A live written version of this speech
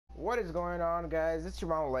What is going on, guys? It's your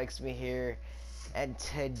mom likes me here, and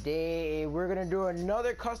today we're gonna do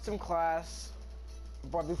another custom class.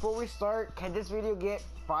 But before we start, can this video get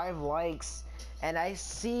 5 likes? And I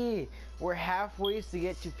see we're halfway to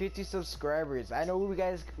get to 50 subscribers. I know you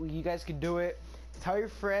guys can do it. Tell your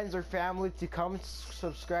friends or family to come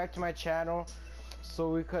subscribe to my channel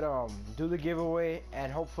so we could do the giveaway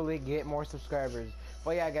and hopefully get more subscribers.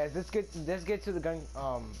 But yeah, guys, let's get to the gun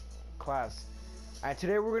class. And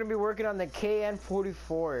today we're gonna be working on the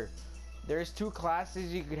KN-44. There's 2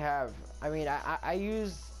 classes you could have. I mean, I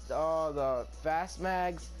used the fast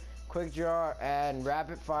mags, quick draw, and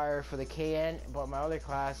rapid fire for the KN, but my other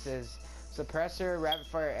class is suppressor, rapid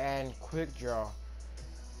fire, and quick draw.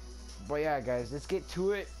 But yeah, guys, let's get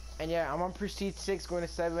to it. And yeah, I'm on Prestige 6 going to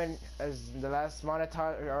 7, as the last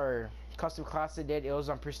monetize or custom class I did, it was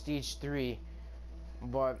on Prestige 3.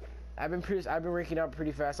 But I've been ranking up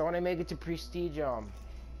pretty fast. I want to make it to Prestige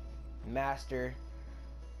Master.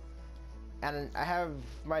 And I have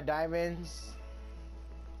my diamonds.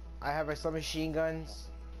 I have my submachine guns.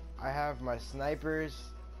 I have my snipers.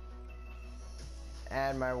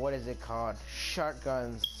 And my, what is it called?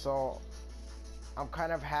 Shotguns. So I'm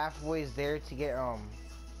kind of halfway there to get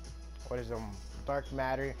what is dark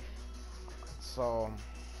matter. So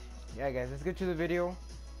yeah, guys, let's get to the video.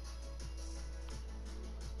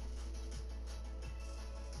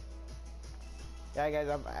 Yeah, guys,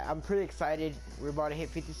 I'm pretty excited. We're about to hit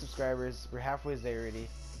 50 subscribers. We're halfway there already,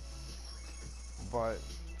 but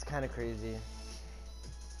it's kind of crazy.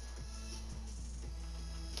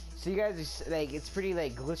 So you guys, it's pretty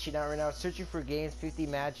glitching out right now. Searching for games, 50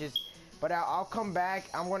 matches. But I'll come back.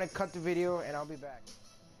 I'm gonna cut the video and I'll be back.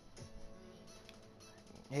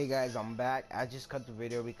 Hey guys, I'm back. I just cut the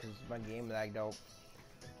video because my game lagged out.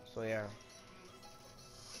 So yeah.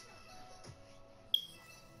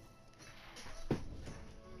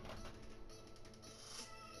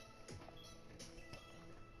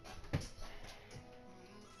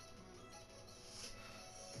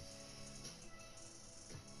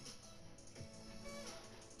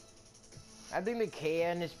 I think the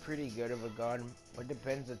KN is pretty good of a gun, but it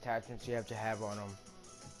depends the attachments you have to have on them.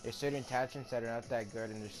 There's certain attachments that are not that good,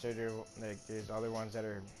 and there's other ones that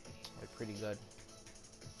are pretty good.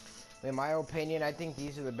 In my opinion, I think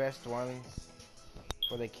these are the best ones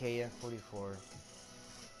for the KN-44.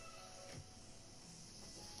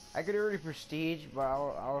 I could already Prestige, but I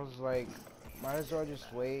was like, might as well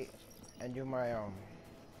just wait and do my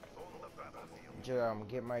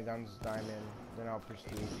get my guns diamond, then I'll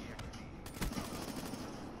Prestige.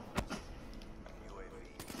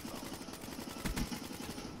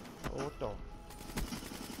 Oh, what the?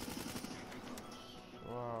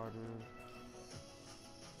 Wow, dude.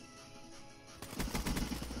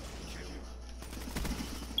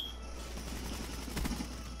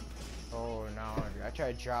 Oh, no. I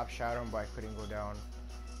tried to drop shot him, but I couldn't go down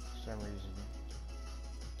for some reason.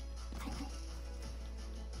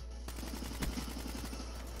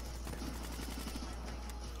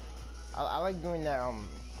 I like doing that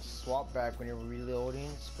swap back when you're reloading.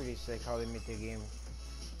 It's pretty sick how they make the game.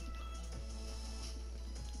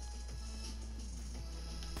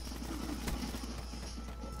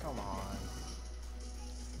 Come on.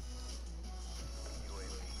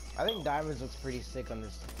 I think diamonds looks pretty sick on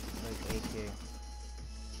this AK.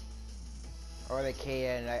 Or the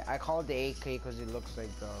KN. I call it the AK because it looks like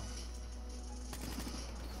the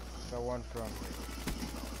one from.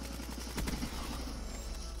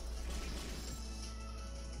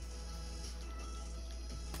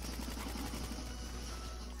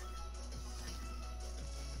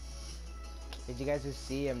 As you guys can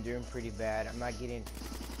see, I'm doing pretty bad. I'm not getting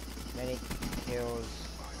many kills,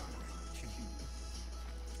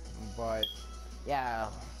 but yeah,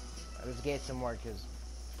 let's get some more kills.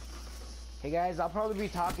 Hey guys, I'll probably be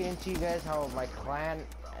talking to you guys how my clan,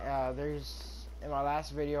 there's, in my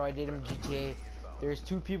last video I did in GTA, there's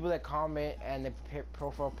 2 people that comment and the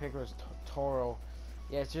profile pic was Toro.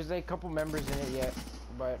 Yes, there's like a couple members in it yet,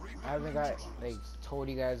 but I haven't told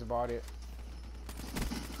you guys about it,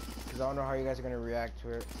 because I don't know how you guys are going to react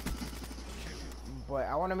to it. But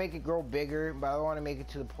I want to make it grow bigger, but I don't want to make it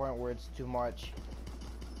to the point where it's too much.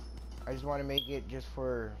 I just want to make it just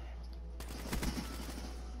for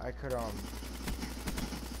I could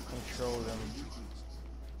control them.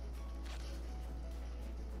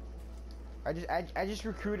 I just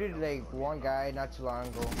recruited like one guy not too long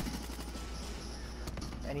ago,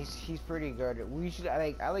 and he's pretty good.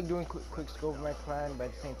 I like doing quick scope with my clan, but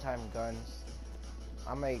at the same time guns.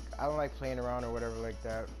 I don't like playing around or whatever like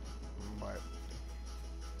that, but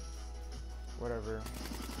whatever.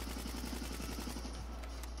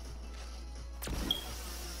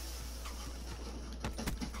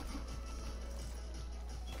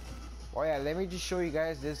 Oh yeah, let me just show you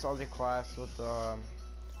guys this other class with the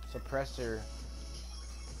suppressor.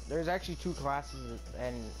 There's actually two classes,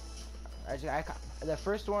 and actually the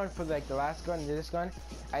first one for like the last gun and this gun,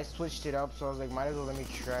 I switched it up, so I was like, might as well let me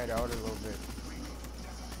try it out a little bit.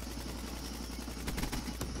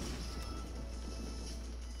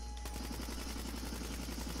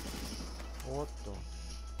 What the?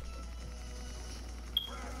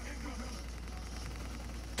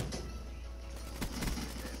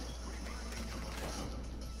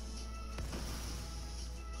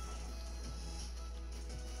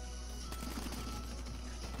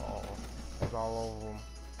 Oh, it's all over them.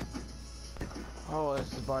 Oh,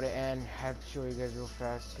 this is about to end. I have to show you guys real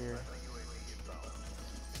fast here.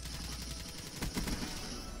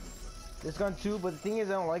 This gun too, but the thing is,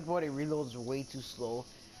 I don't like what it reloads way too slow.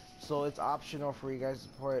 So it's optional for you guys to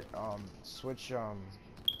put switch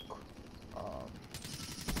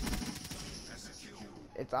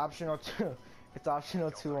it's optional to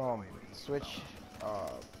switch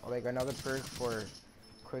like another perk for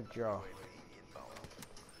quick draw.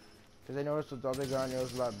 Cause I noticed with the other gun it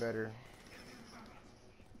was a lot better.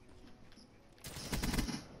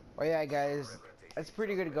 Oh yeah, guys, that's a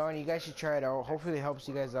pretty good gun. You guys should try it out. Hopefully it helps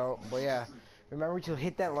you guys out. But yeah, remember to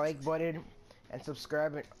hit that like button and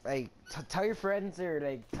subscribe. And like tell your friends, or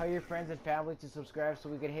like tell your friends and family to subscribe so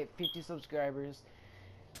we can hit 50 subscribers.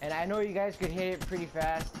 And I know you guys could hit it pretty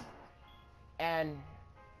fast. And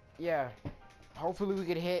yeah, hopefully we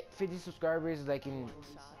could hit 50 subscribers like in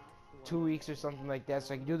 2 weeks or something like that,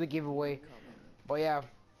 so I can do the giveaway. But yeah,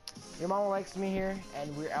 your mama likes me here,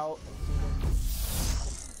 and we're out.